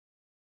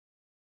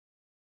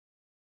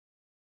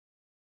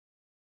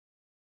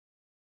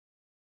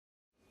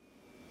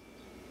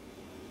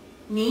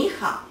Ni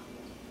hao.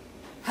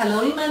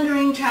 Hello in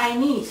Mandarin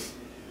Chinese.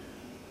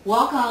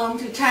 Welcome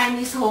to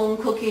Chinese Home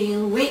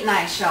Cooking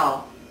Weeknight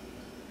Show.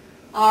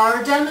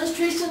 Our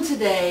demonstration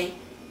today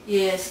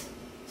is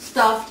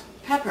stuffed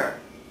pepper.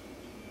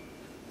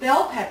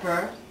 Bell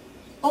pepper,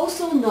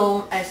 also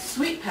known as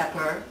sweet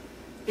pepper,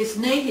 is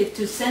native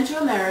to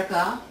Central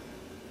America,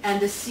 and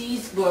the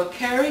seeds were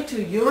carried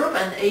to Europe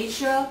and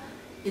Asia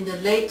in the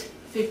late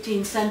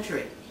 15th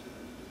century.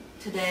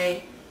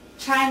 Today,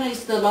 China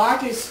is the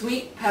largest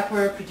sweet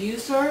pepper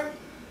producer,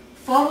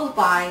 followed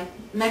by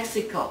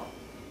Mexico.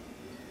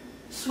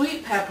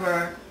 Sweet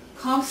pepper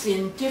comes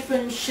in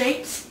different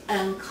shapes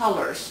and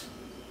colors.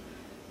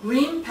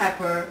 Green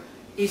pepper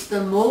is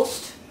the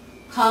most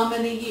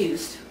commonly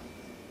used.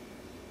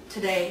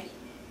 Today,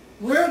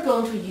 we're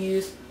going to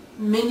use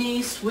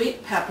mini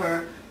sweet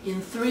pepper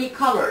in 3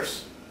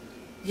 colors: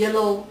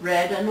 yellow,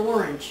 red, and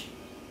orange.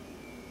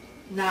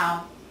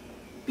 Now,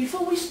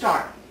 before we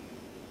start,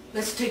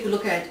 let's take a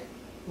look at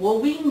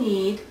what we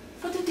need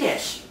for the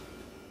dish.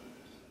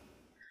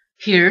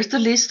 Here's the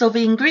list of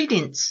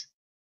ingredients.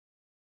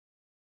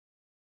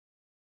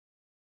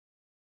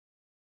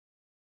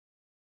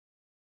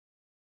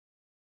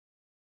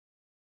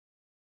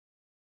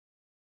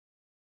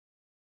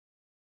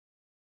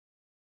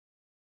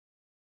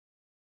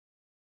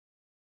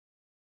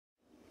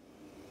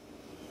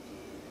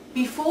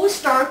 Before we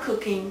start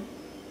cooking,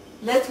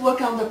 let's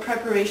work on the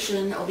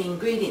preparation of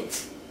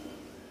ingredients.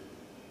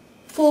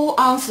 4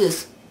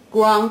 ounces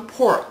ground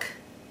pork.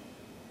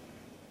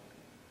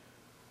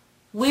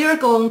 We are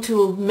going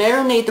to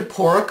marinate the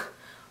pork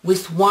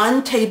with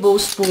 1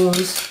 tablespoon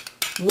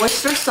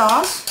oyster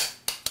sauce,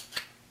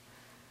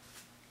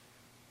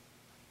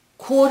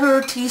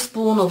 1/4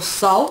 teaspoon of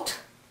salt,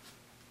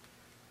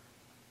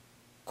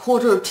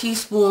 1/4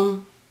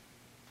 teaspoon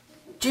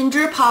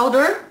ginger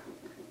powder,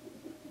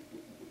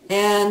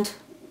 and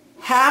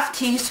 1/2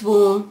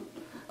 teaspoon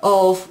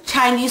of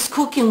Chinese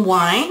cooking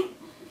wine.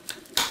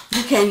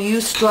 You can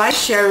use dry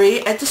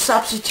sherry as a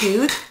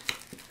substitute.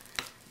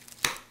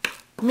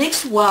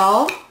 Mix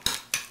well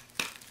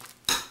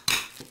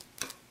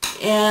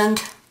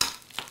and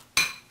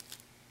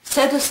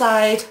set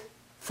aside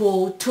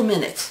for 2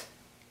 minutes.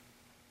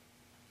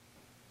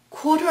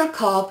 1/4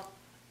 cup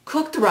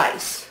cooked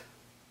rice,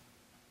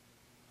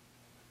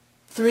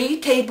 3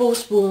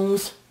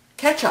 tablespoons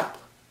ketchup,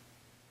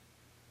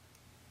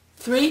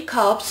 3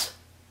 cups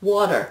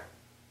water,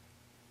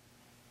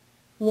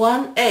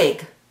 1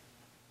 egg,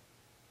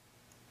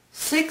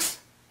 6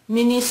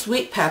 mini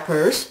sweet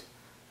peppers,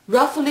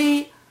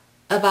 roughly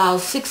about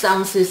 6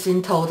 ounces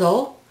in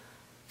total,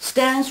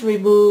 stems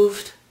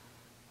removed,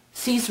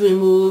 seeds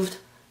removed,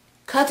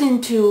 cut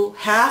into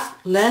half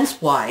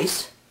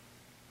lengthwise.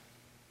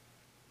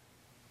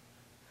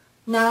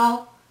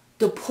 Now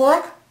the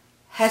pork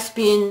has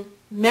been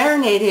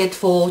marinated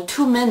for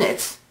 2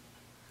 minutes.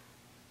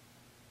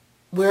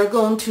 We're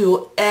going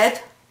to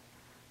add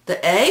the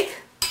egg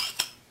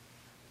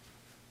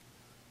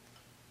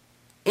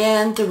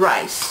and the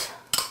rice.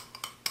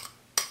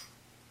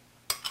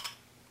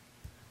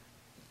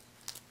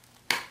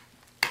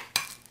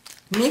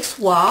 Mix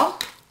well.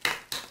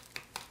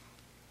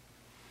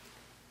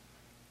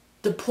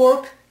 The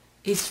pork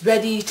is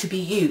ready to be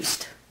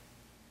used.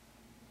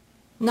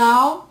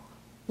 Now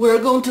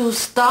we're going to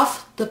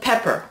stuff the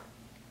pepper.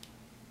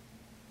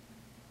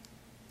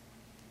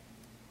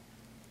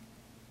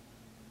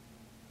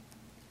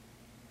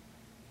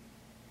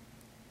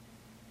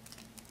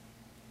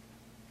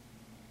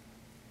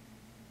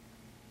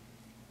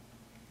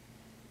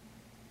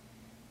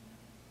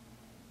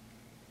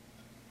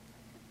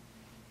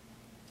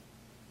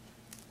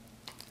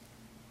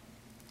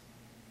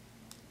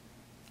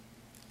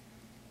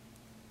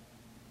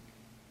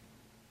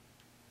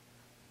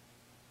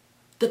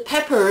 The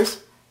peppers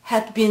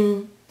had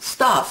been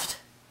stuffed.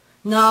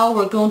 Now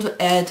we're going to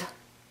add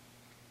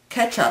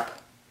ketchup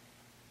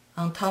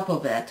on top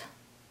of it.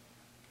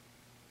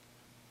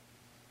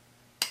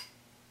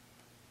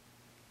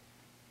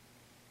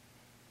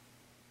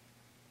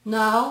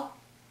 Now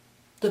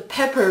the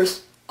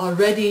peppers are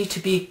ready to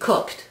be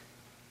cooked.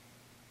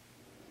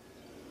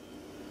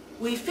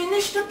 We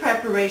finished the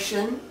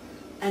preparation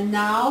and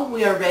now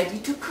we are ready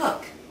to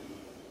cook.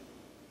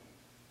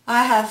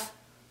 I have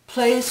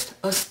placed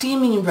a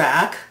steaming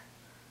rack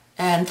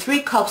and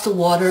 3 cups of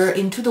water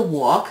into the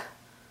wok.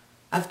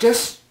 I've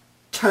just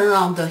turned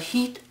on the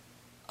heat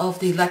of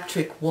the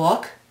electric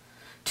wok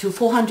to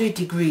 400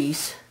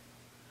 degrees,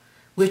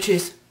 which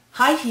is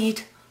high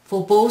heat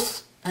for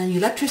both an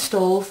electric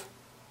stove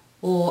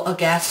or a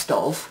gas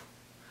stove.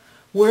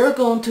 We're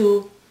going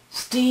to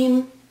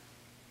steam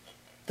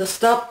the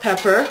stuffed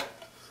pepper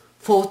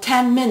for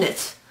 10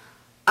 minutes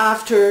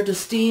after the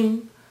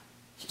steam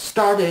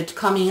started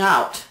coming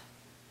out.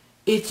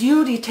 It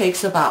usually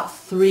takes about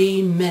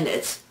 3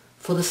 minutes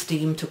for the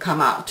steam to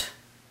come out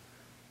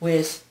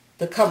with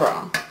the cover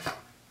on.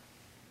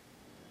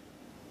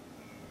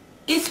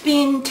 It's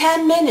been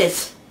 10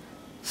 minutes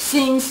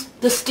since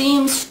the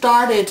steam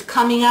started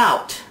coming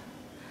out.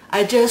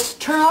 I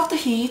just turn off the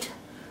heat,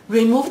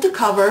 remove the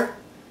cover,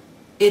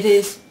 It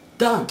is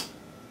done.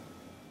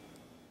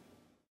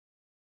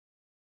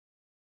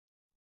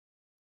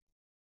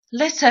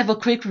 Let's have a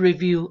quick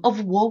review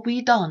of what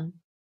we done.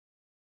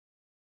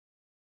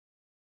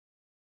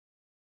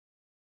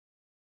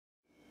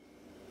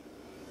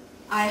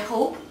 I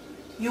hope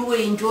you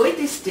will enjoy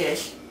this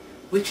dish,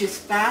 which is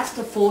fast,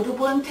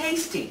 affordable, and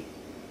tasty.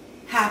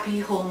 Happy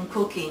home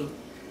cooking.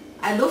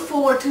 I look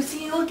forward to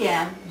seeing you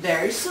again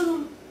very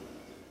soon.